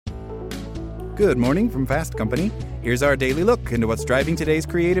Good morning from Fast Company. Here's our daily look into what's driving today's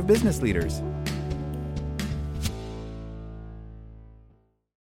creative business leaders.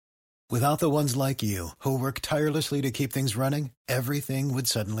 Without the ones like you, who work tirelessly to keep things running, everything would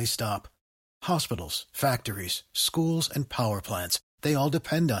suddenly stop. Hospitals, factories, schools, and power plants, they all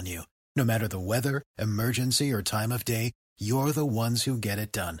depend on you. No matter the weather, emergency, or time of day, you're the ones who get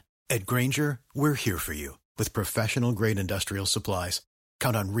it done. At Grainger, we're here for you with professional-grade industrial supplies.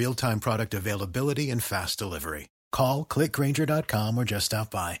 Count on real-time product availability and fast delivery. Call, click Grainger.com, or just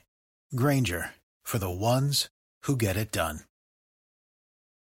stop by. Grainger, for the ones who get it done.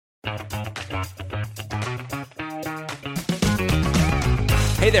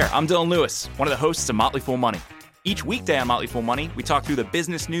 Hey there, I'm Dylan Lewis, one of the hosts of Motley Fool Money. Each weekday on Motley Fool Money, we talk through the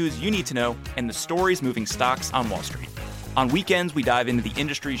business news you need to know and the stories moving stocks on Wall Street. On weekends, we dive into the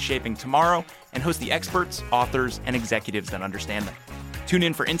industries shaping tomorrow and host the experts, authors, and executives that understand them. Tune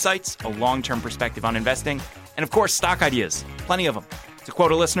in for insights, a long-term perspective on investing, and of course, stock ideas. Plenty of them. To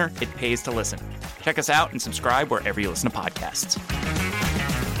quote a listener, it pays to listen. Check us out and subscribe wherever you listen to podcasts.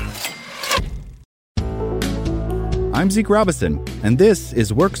 I'm Zeke Robison, and this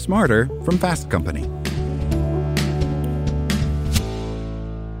is Work Smarter from Fast Company.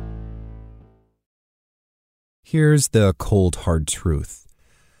 Here's the cold, hard truth.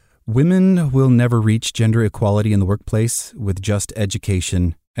 Women will never reach gender equality in the workplace with just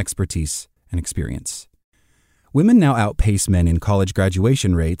education, expertise, and experience. Women now outpace men in college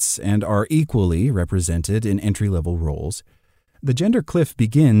graduation rates and are equally represented in entry-level roles. The gender cliff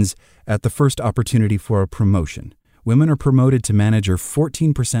begins at the first opportunity for a promotion. Women are promoted to manager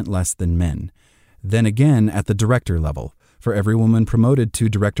 14% less than men. Then again at the director level. For every woman promoted to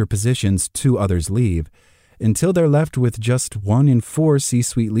director positions, 2 others leave, until they're left with just 1 in 4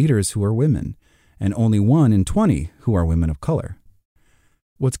 C-suite leaders who are women, and only 1 in 20 who are women of color.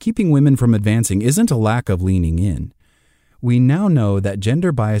 What's keeping women from advancing isn't a lack of leaning in. We now know that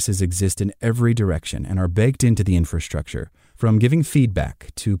gender biases exist in every direction and are baked into the infrastructure, from giving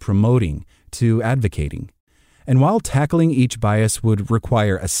feedback to promoting to advocating. And while tackling each bias would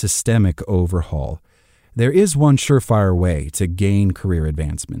require a systemic overhaul, there is one surefire way to gain career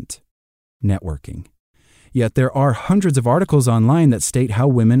advancement: networking. Yet there are hundreds of articles online that state how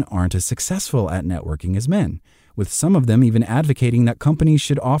women aren't as successful at networking as men, with some of them even advocating that companies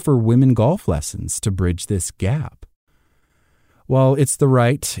should offer women golf lessons to bridge this gap. While it's the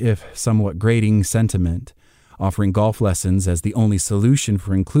right, if somewhat grating, sentiment, offering golf lessons as the only solution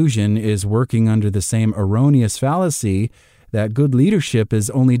for inclusion is working under the same erroneous fallacy that good leadership is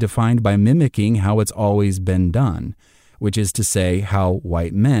only defined by mimicking how it's always been done, which is to say how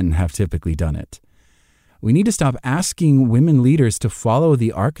white men have typically done it. We need to stop asking women leaders to follow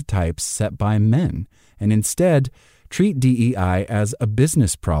the archetypes set by men and instead treat DEI as a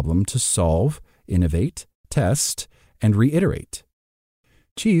business problem to solve, innovate, test, and reiterate.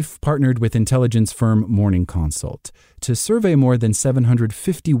 Chief partnered with intelligence firm Morning Consult to survey more than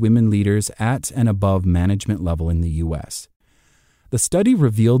 750 women leaders at and above management level in the U.S. The study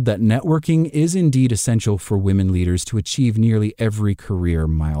revealed that networking is indeed essential for women leaders to achieve nearly every career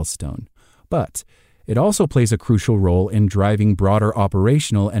milestone, but it also plays a crucial role in driving broader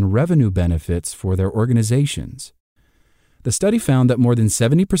operational and revenue benefits for their organizations. The study found that more than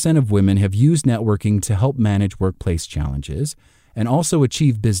 70% of women have used networking to help manage workplace challenges and also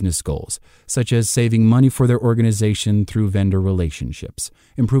achieve business goals, such as saving money for their organization through vendor relationships,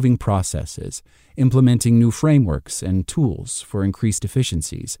 improving processes, implementing new frameworks and tools for increased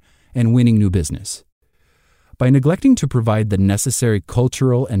efficiencies, and winning new business. By neglecting to provide the necessary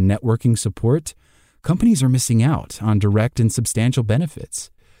cultural and networking support, companies are missing out on direct and substantial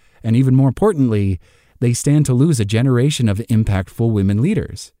benefits. And even more importantly, they stand to lose a generation of impactful women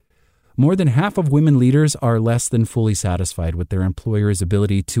leaders. More than half of women leaders are less than fully satisfied with their employer's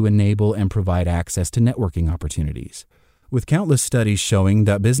ability to enable and provide access to networking opportunities. With countless studies showing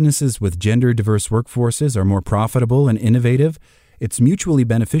that businesses with gender-diverse workforces are more profitable and innovative, it's mutually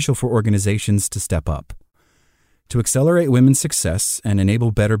beneficial for organizations to step up. To accelerate women's success and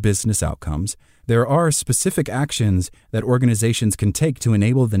enable better business outcomes, there are specific actions that organizations can take to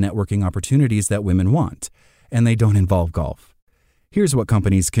enable the networking opportunities that women want, and they don't involve golf. Here's what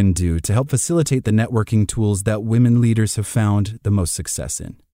companies can do to help facilitate the networking tools that women leaders have found the most success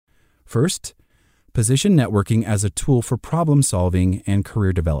in. First, position networking as a tool for problem solving and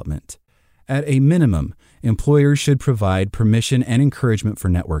career development. At a minimum, employers should provide permission and encouragement for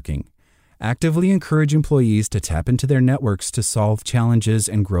networking. Actively encourage employees to tap into their networks to solve challenges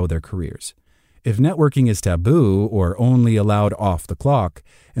and grow their careers. If networking is taboo or only allowed off the clock,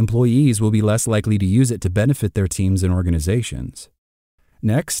 employees will be less likely to use it to benefit their teams and organizations.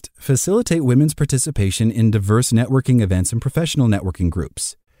 Next, facilitate women's participation in diverse networking events and professional networking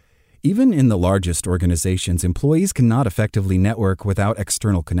groups. Even in the largest organizations, employees cannot effectively network without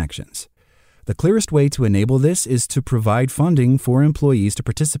external connections. The clearest way to enable this is to provide funding for employees to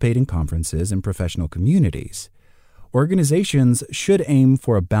participate in conferences and professional communities. Organizations should aim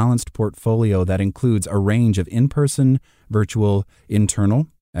for a balanced portfolio that includes a range of in-person, virtual, internal,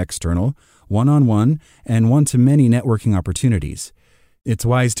 external, one-on-one, and one-to-many networking opportunities. It's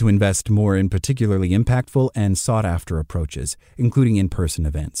wise to invest more in particularly impactful and sought-after approaches, including in-person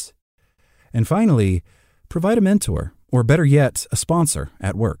events. And finally, provide a mentor, or better yet, a sponsor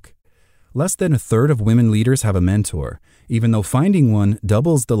at work. Less than a third of women leaders have a mentor, even though finding one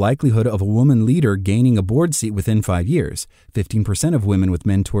doubles the likelihood of a woman leader gaining a board seat within 5 years. 15% of women with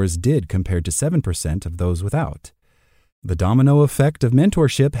mentors did compared to 7% of those without. The domino effect of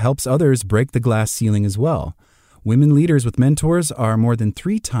mentorship helps others break the glass ceiling as well. Women leaders with mentors are more than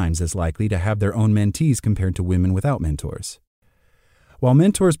 3 times as likely to have their own mentees compared to women without mentors. While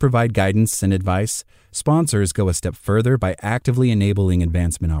mentors provide guidance and advice, sponsors go a step further by actively enabling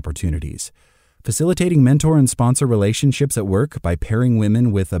advancement opportunities. Facilitating mentor and sponsor relationships at work by pairing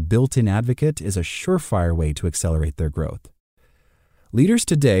women with a built-in advocate is a surefire way to accelerate their growth. Leaders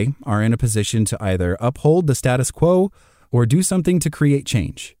today are in a position to either uphold the status quo or do something to create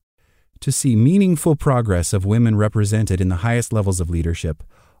change. To see meaningful progress of women represented in the highest levels of leadership,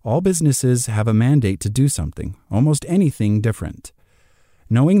 all businesses have a mandate to do something, almost anything different.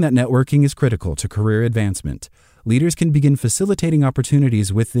 Knowing that networking is critical to career advancement, leaders can begin facilitating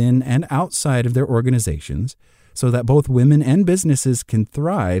opportunities within and outside of their organizations so that both women and businesses can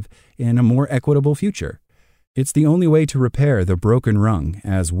thrive in a more equitable future. It's the only way to repair the broken rung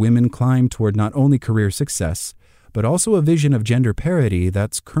as women climb toward not only career success, but also a vision of gender parity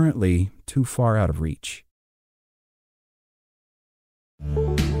that's currently too far out of reach.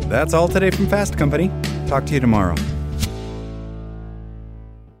 That's all today from Fast Company. Talk to you tomorrow.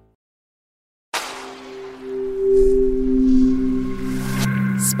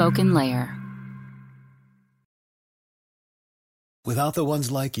 Spoken Layer. Without the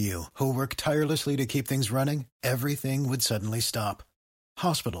ones like you, who work tirelessly to keep things running, everything would suddenly stop.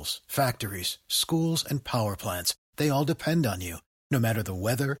 Hospitals, factories, schools, and power plants, they all depend on you. No matter the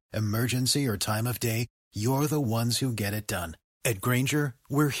weather, emergency, or time of day, you're the ones who get it done. At Grainger,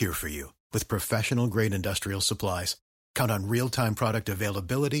 we're here for you with professional-grade industrial supplies. Count on real-time product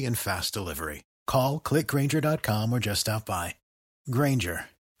availability and fast delivery. Call, click Grainger.com, or just stop by. Grainger,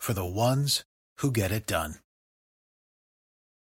 for the ones who get it done.